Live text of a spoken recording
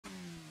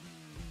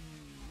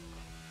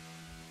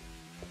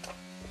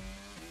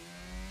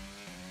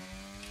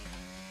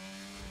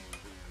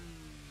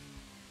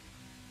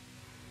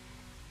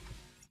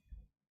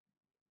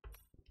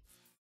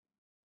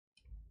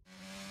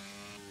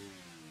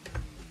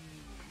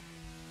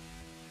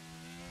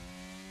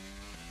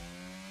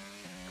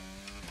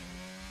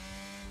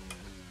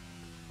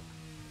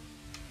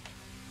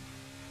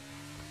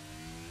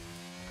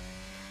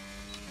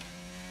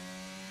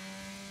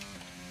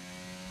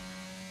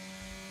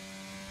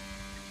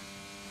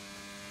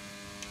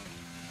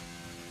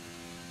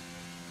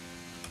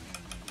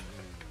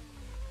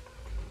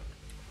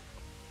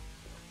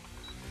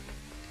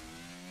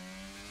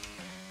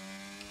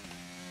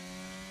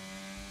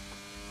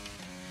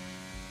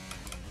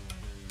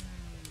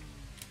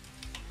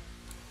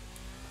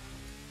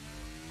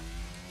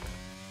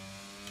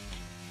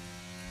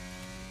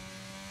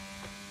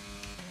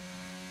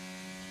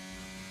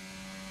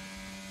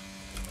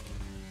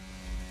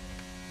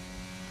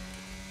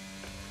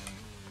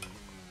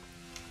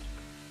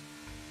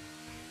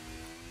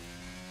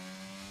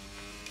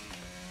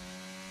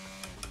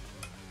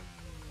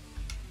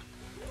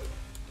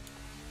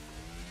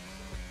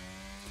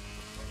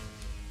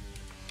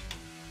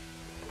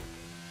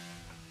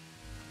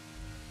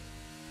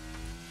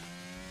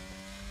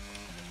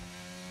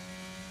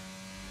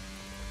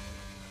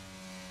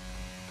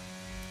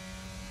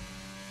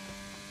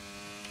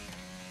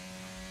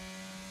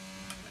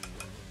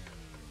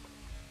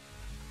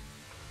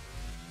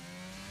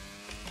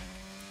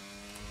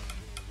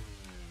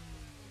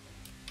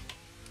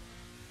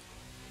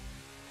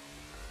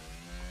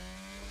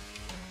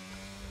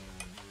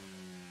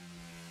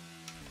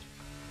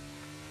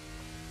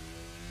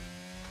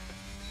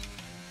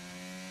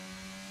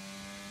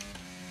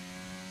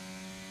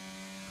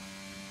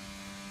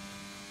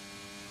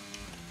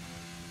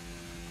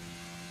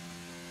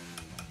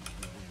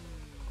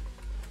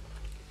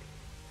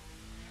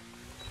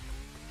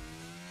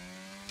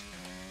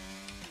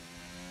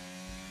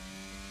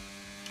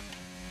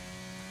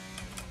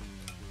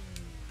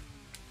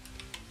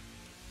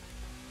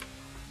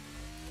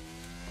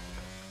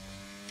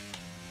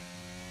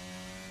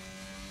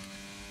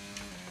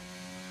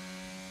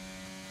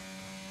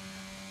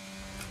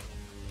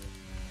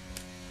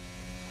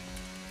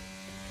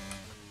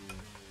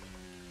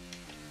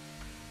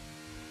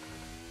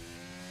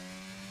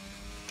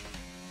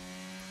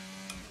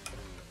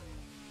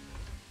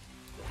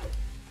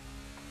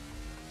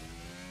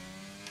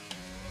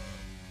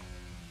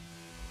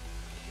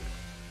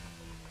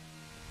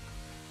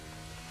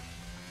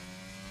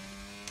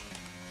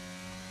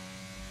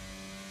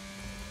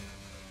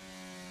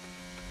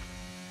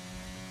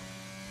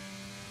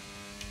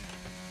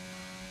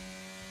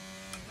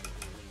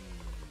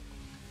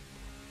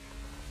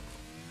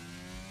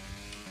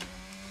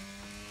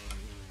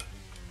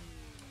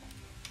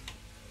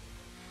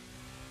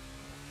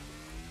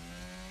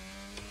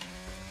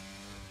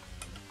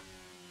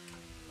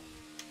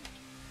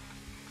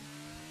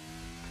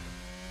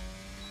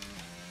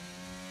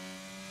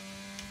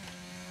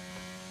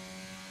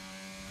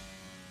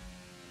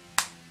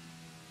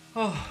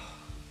Oh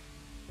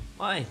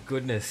my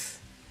goodness,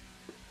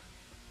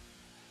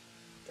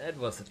 that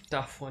was a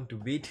tough one to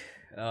beat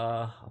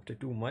after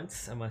 2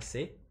 months, I must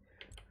say.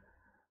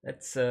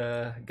 Let's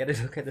get a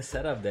look at the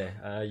setup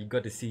there. You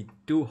got to see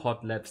two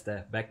hot laps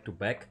there back to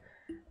back,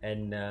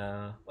 and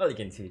well, you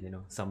can see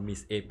some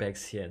missed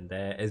apex here and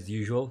there as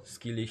usual,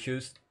 skill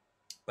issues,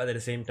 but at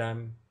the same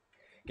time,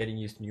 getting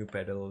used to new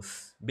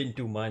pedals. Been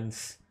 2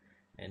 months,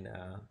 and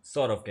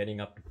sort of getting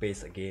up to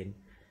pace again.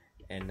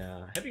 And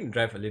having to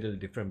drive a little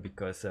different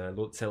because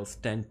load cells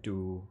tend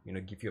to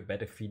give you a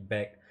better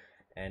feedback,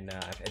 and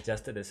I've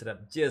adjusted the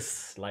setup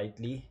just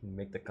slightly to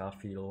make the car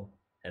feel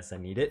as I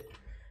need it.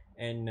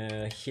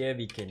 And here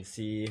we can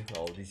see,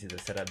 well, this is the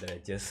setup that I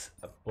just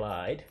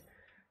applied.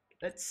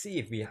 Let's see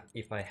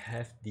if I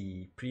have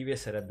the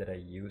previous setup that I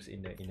used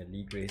in a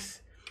league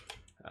race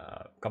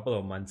a couple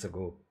of months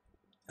ago,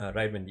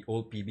 right when the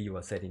old PB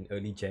was set in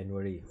early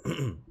January.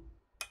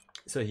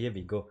 So here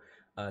we go.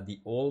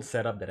 The old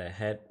setup that I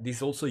had, this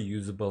is also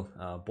usable.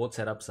 Both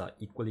setups are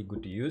equally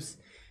good to use.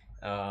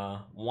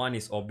 One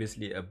is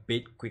obviously a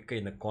bit quicker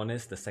in the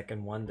corners, the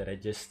second one that I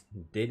just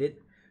did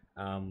it.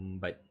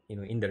 But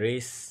in the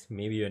race,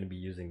 maybe you're going to be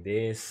using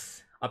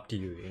this. Up to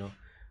you.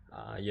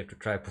 You have to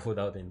try both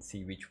out and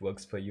see which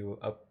works for you.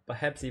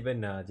 Perhaps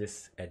even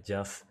just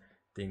adjust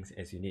things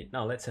as you need.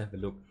 Now let's have a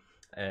look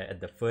at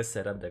the first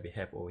setup that we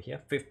have over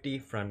here. 50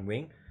 front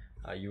wing.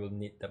 You will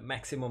need the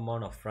maximum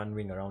amount of front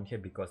wing around here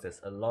because there's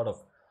a lot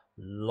of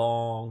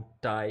long,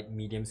 tight,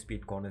 medium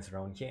speed corners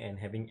around here, and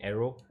having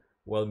aero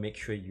will make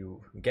sure you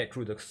get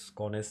through the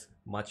corners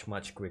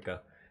much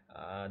quicker.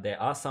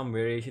 There are some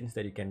variations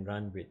that you can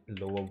run with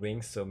lower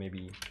wings, so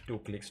maybe 2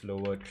 clicks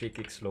lower, 3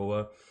 clicks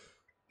lower.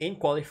 In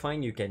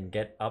qualifying, you can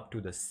get up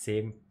to the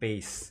same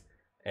pace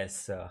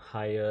as a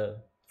higher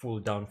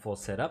full downforce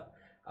setup,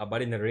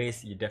 but in the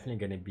race you're definitely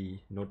going to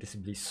be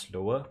noticeably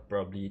slower,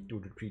 probably 2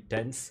 to 3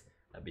 tenths,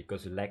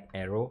 because you lack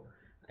aero,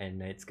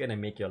 and it's gonna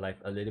make your life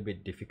a little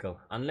bit difficult.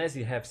 Unless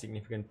you have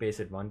significant pace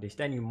advantage,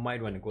 then you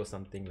might want to go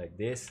something like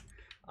this,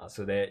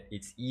 so that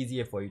it's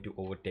easier for you to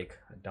overtake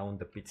down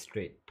the pit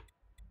straight.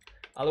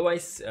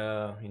 Otherwise,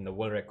 in the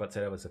world record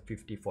setup was a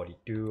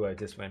 50-42. I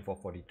just went for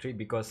 43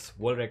 because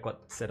world record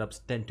setups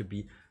tend to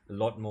be a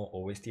lot more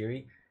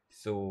oversteery.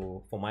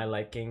 So for my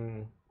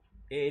liking,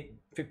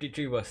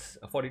 43 was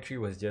 43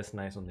 was just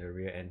nice on the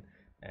rear,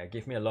 and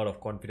gave me a lot of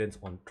confidence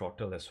on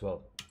throttle as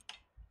well.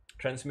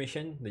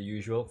 Transmission, the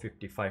usual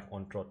 55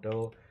 on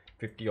throttle,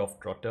 50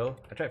 off throttle.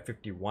 I tried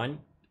 51,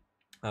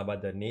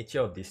 but the nature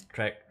of this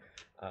track,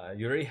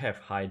 you already have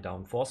high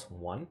downforce,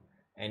 one,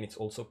 and it's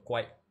also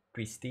quite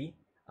twisty.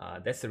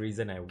 That's the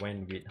reason I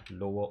went with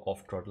lower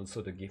off throttle,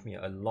 so to give me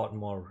a lot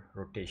more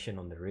rotation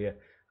on the rear.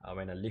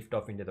 When I lift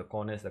off into the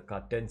corners, the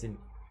car turns in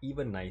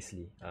even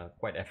nicely,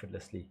 quite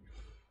effortlessly.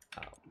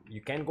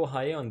 You can go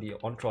higher on the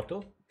on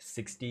throttle,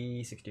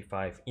 60,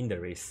 65 in the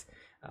race.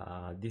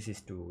 This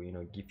is to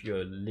give you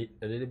a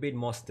little bit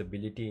more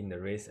stability in the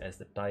race as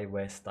the tire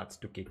wear starts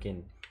to kick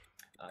in.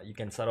 You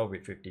can start off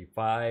with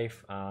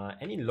 55.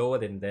 Any lower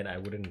than that I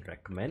wouldn't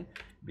recommend,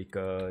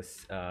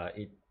 because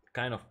it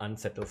kind of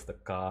unsettles the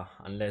car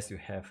unless you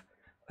have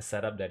a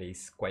setup that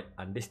is quite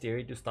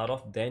understeery to start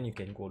off. Then you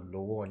can go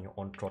lower on your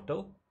on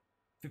throttle.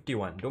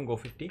 51, don't go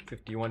 50.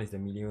 51 is the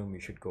minimum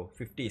you should go.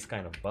 50 is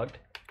kind of bugged,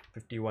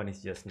 51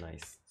 is just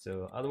nice.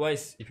 So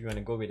otherwise, if you want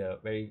to go with a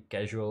very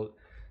casual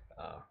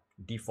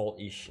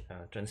default-ish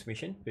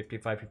transmission,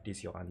 55-50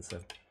 is your answer.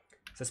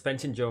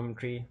 Suspension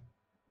geometry,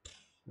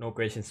 no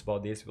questions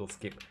about this, we'll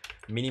skip.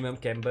 Minimum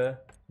camber,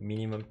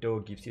 minimum toe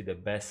gives you the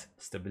best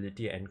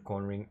stability and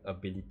cornering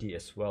ability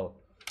as well.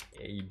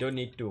 You don't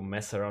need to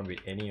mess around with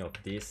any of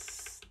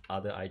these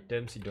other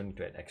items. You don't need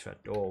to add extra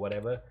toe or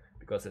whatever,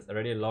 because there's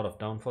already a lot of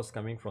downforce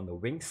coming from the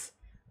wings.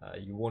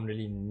 You won't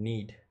really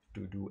need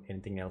to do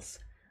anything else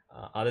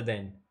other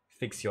than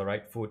fix your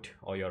right foot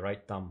or your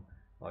right thumb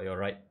or your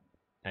right,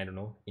 I don't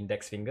know,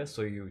 index finger,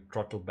 so you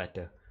throttle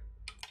better.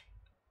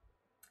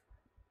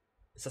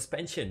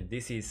 Suspension,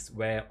 this is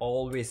where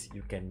always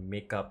you can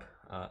make up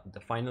the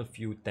final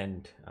few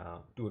 2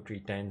 or 3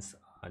 tenths,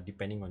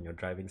 depending on your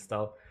driving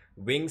style.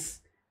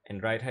 Wings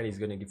and ride height is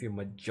going to give you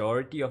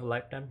majority of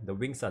lifetime. The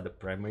wings are the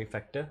primary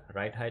factor,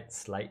 ride height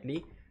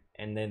slightly,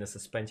 and then the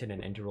suspension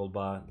and anti-roll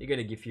bar, they're going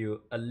to give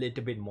you a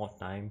little bit more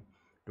time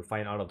to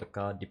find out of the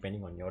car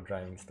depending on your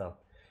driving style.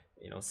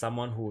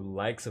 Someone who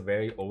likes a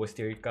very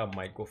oversteery car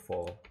might go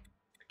for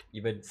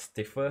even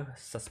stiffer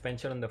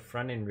suspension on the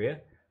front and rear.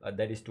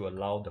 That is to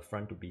allow the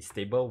front to be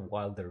stable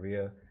while the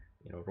rear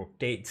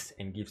rotates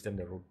and gives them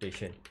the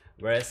rotation.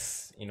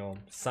 Whereas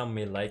some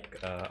may like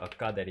a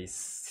car that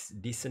is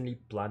decently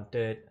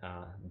planted,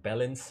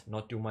 balanced,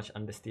 not too much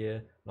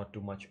understeer, not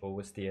too much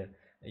oversteer.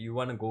 You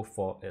want to go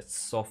for a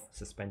soft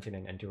suspension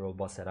and anti-roll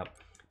bar setup.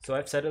 So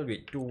I've settled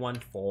with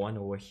 2141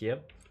 over here.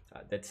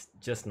 That's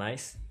just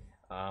nice.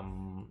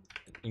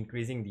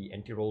 Increasing the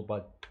anti-roll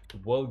bar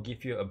will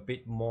give you a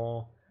bit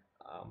more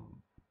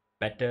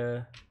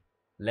better,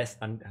 less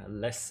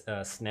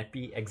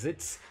snappy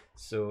exits.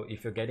 So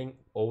if you're getting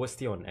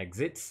oversteer on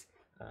exits,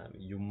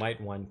 you might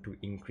want to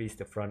increase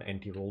the front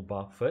anti-roll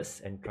bar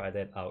first and try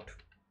that out.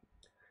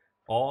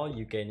 Or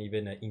you can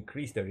even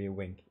increase the rear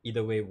wing.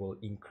 Either way will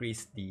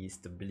increase the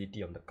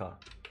stability of the car.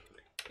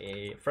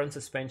 A front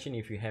suspension,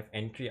 if you have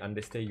entry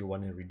understeer, you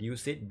want to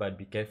reduce it, but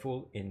be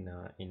careful in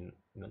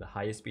the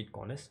higher speed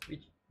corners,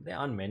 which there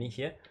aren't many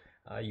here.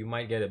 You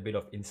might get a bit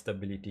of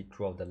instability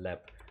throughout the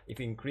lap. If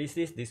you increase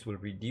this will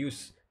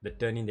reduce the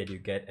turning that you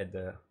get at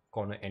the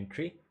corner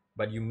entry,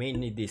 but you may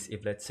need this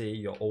if, let's say,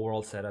 your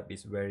overall setup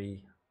is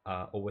very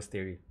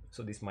oversteery.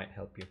 So this might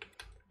help you.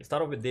 You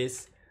start off with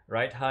this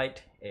ride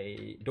height.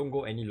 Don't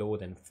go any lower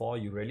than 4.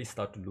 You really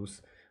start to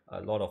lose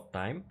a lot of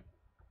time.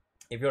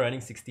 If you're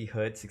running 60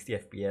 Hz, 60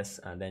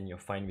 FPS, then you're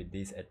fine with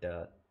this at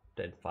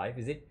 10.5,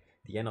 is it?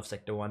 The end of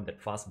sector 1,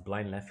 that fast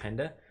blind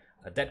left-hander.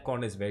 That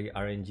corner is very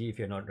RNG if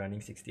you're not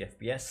running 60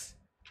 FPS.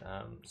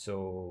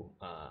 So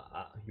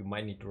you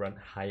might need to run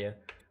higher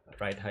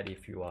ride height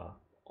if you are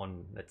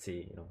on, let's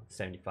say,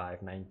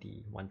 75,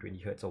 90,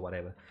 120 Hz or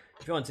whatever.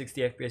 If you're on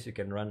 60 FPS, you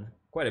can run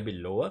quite a bit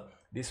lower.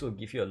 This will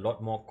give you a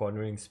lot more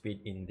cornering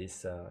speed in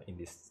this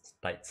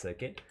tight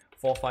circuit.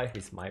 4.5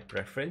 is my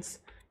preference.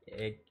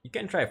 You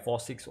can try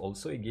 4.6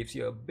 also. It gives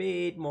you a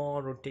bit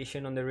more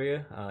rotation on the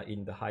rear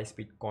in the high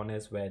speed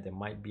corners where there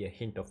might be a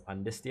hint of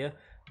understeer,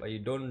 but you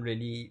don't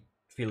really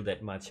feel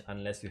that much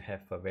unless you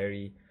have a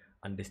very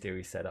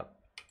understeery setup.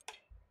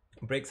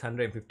 Brakes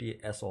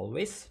 150 as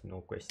always,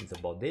 no questions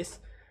about this.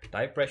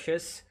 Tire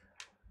pressures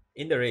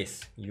in the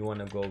race, you want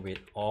to go with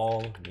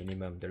all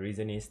minimum. The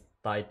reason is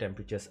tire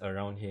temperatures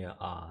around here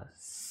are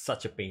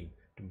such a pain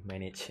to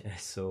manage.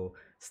 So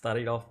start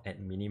it off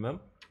at minimum.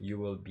 You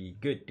will be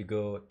good to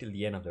go till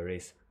the end of the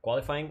race.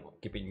 Qualifying,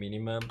 keep it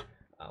minimum.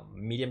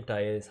 Medium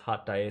tires,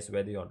 hard tires,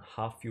 whether you're on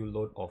half fuel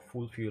load or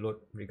full fuel load,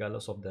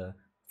 regardless of the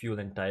fuel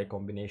and tire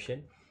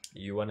combination,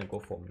 you want to go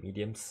for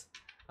mediums.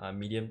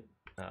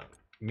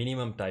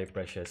 Minimum tire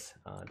pressures.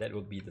 That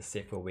will be the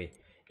safer way.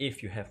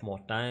 If you have more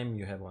time,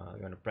 you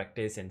want to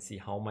practice and see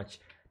how much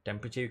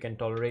temperature you can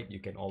tolerate, you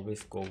can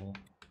always go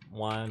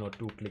 1 or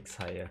 2 clicks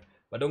higher,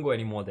 but don't go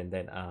any more than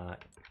that.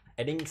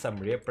 Adding some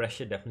rear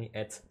pressure definitely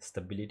adds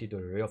stability to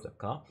the rear of the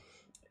car,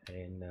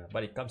 and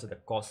but it comes at the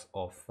cost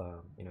of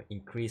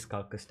increased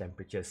carcass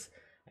temperatures,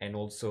 and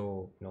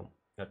also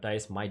your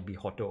tires might be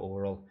hotter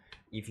overall.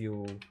 If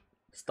you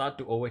start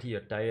to overheat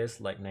your tires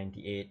like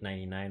 98,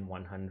 99,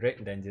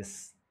 100, then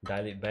just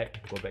dial it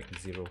back, go back to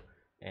 0,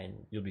 and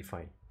you'll be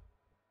fine.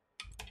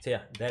 So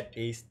yeah, that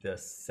is the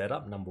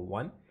setup number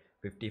 1.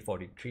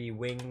 50-43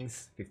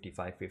 wings,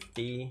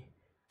 55-50,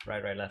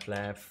 right, left,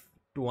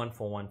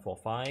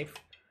 214145,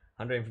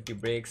 150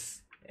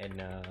 brakes,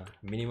 and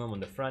minimum on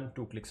the front,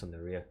 2 clicks on the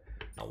rear.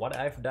 Now what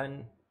I've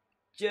done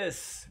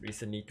just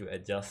recently to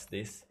adjust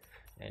this,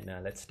 and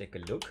let's take a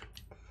look.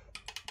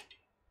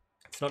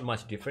 It's not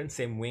much different,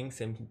 same wing,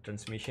 same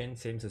transmission,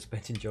 same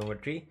suspension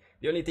geometry.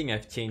 The only thing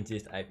I've changed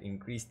is I've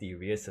increased the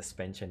rear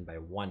suspension by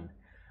 1.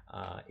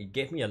 It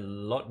gave me a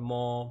lot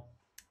more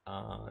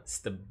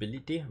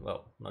stability.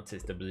 Well, not say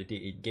stability,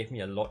 it gave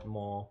me a lot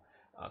more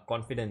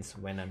confidence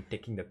when I'm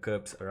taking the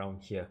curbs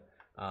around here.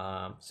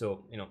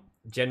 So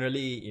generally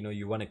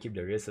you want to keep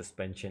the rear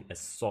suspension as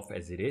soft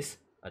as it is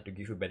to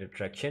give you better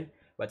traction,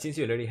 but since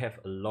you already have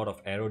a lot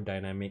of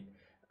aerodynamic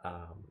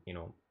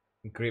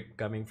grip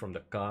coming from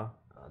the car,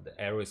 the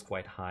aero is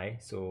quite high,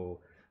 so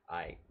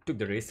I took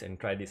the risk and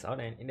tried this out,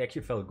 and it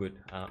actually felt good.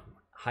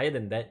 Higher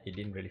than that, it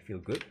didn't really feel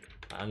good,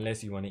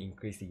 unless you want to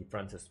increase the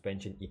front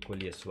suspension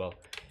equally as well.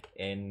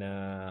 And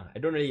I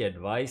don't really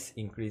advise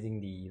increasing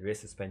the rear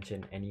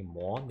suspension any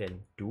more than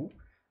 2.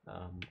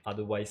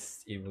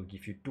 Otherwise it will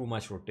give you too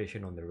much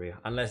rotation on the rear,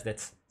 unless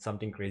that's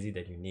something crazy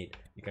that you need.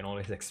 You can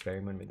always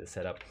experiment with the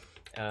setup.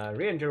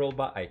 Rear engine roll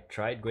bar, I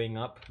tried going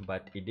up,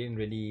 but it didn't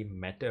really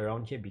matter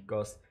around here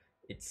because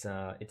it's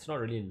not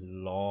really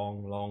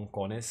long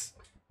corners,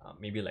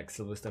 maybe like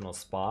Silverstone or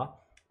Spa,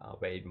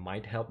 where it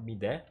might help me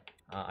there.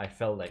 I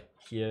felt like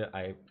here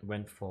I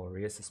went for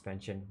rear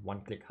suspension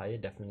 1 click higher,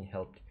 definitely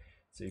helped.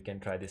 So you can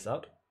try this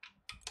out.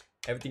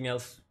 Everything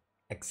else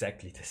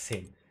exactly the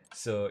same.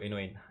 So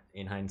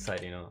in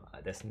hindsight,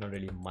 there's not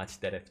really much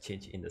that I've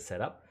changed in the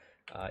setup.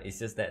 It's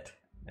just that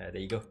there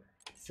you go.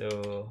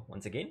 So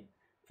once again,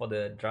 for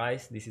the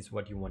dries, this is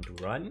what you want to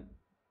run.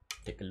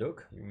 Take a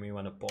look. You may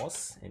want to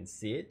pause and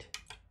see it,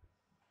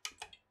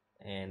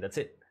 and that's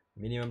it.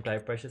 Minimum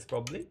tire pressures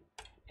probably.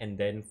 And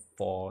then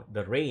for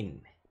the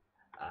rain,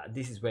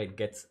 this is where it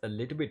gets a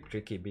little bit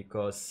tricky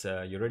because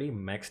you're already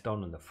maxed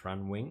down on the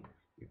front wing.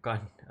 You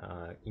can't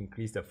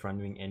increase the front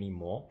wing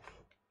anymore.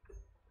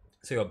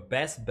 So your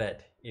best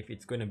bet, if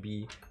it's going to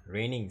be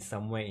raining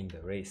somewhere in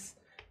the race,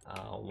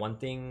 one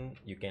thing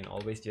you can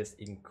always just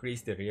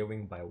increase the rear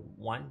wing by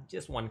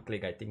just one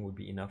click. I think would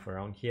be enough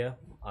around here.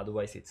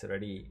 Otherwise it's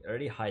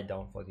already high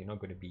downforce. You're not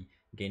going to be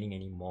gaining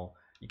any more.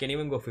 You can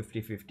even go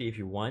 50-50 if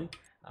you want,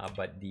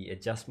 but the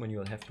adjustment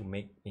you'll have to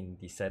make in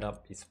the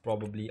setup is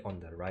probably on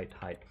the right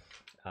height.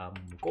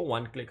 Go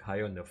 1 click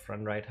higher on the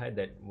front right height.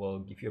 That will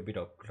give you a bit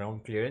of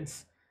ground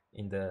clearance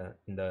in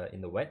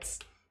the wets.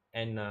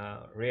 And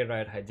rear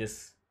right height,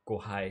 just go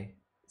high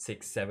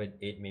 6, 7,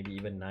 8, maybe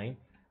even 9.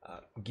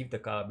 Give the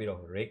car a bit of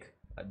a rake.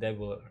 That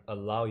will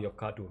allow your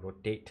car to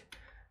rotate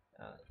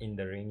in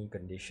the rainy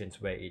conditions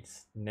where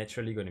it's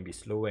naturally going to be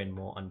slower and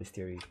more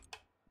understeery.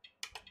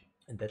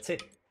 And that's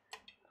it.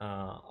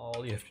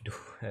 All you have to do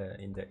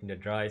in the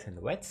dries and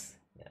the wets.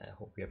 I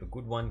hope you have a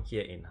good one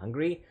here in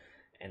Hungary.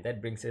 And that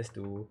brings us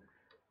to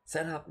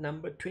setup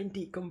number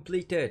 20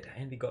 completed,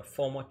 and we got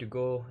 4 more to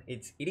go.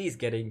 It is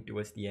getting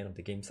towards the end of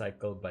the game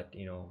cycle, but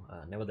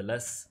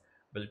nevertheless,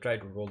 we'll try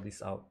to roll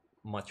this out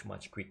much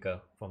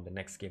quicker from the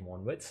next game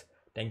onwards.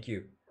 Thank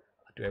you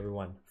to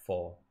everyone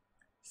for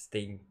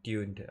staying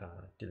tuned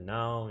till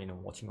now,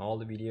 watching all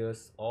the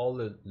videos, all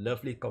the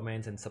lovely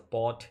comments and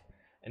support,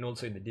 and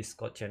also in the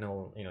Discord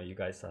channel. You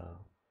guys are,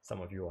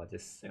 some of you are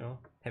just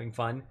having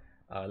fun.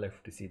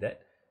 Love to see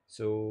that.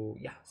 So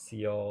yeah, see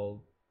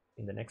y'all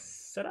in the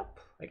next setup,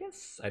 I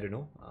guess. I don't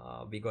know.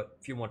 We got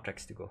a few more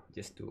tracks to go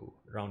just to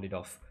round it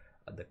off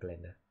the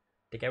calendar.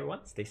 Take care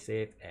everyone, stay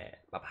safe, and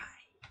bye bye.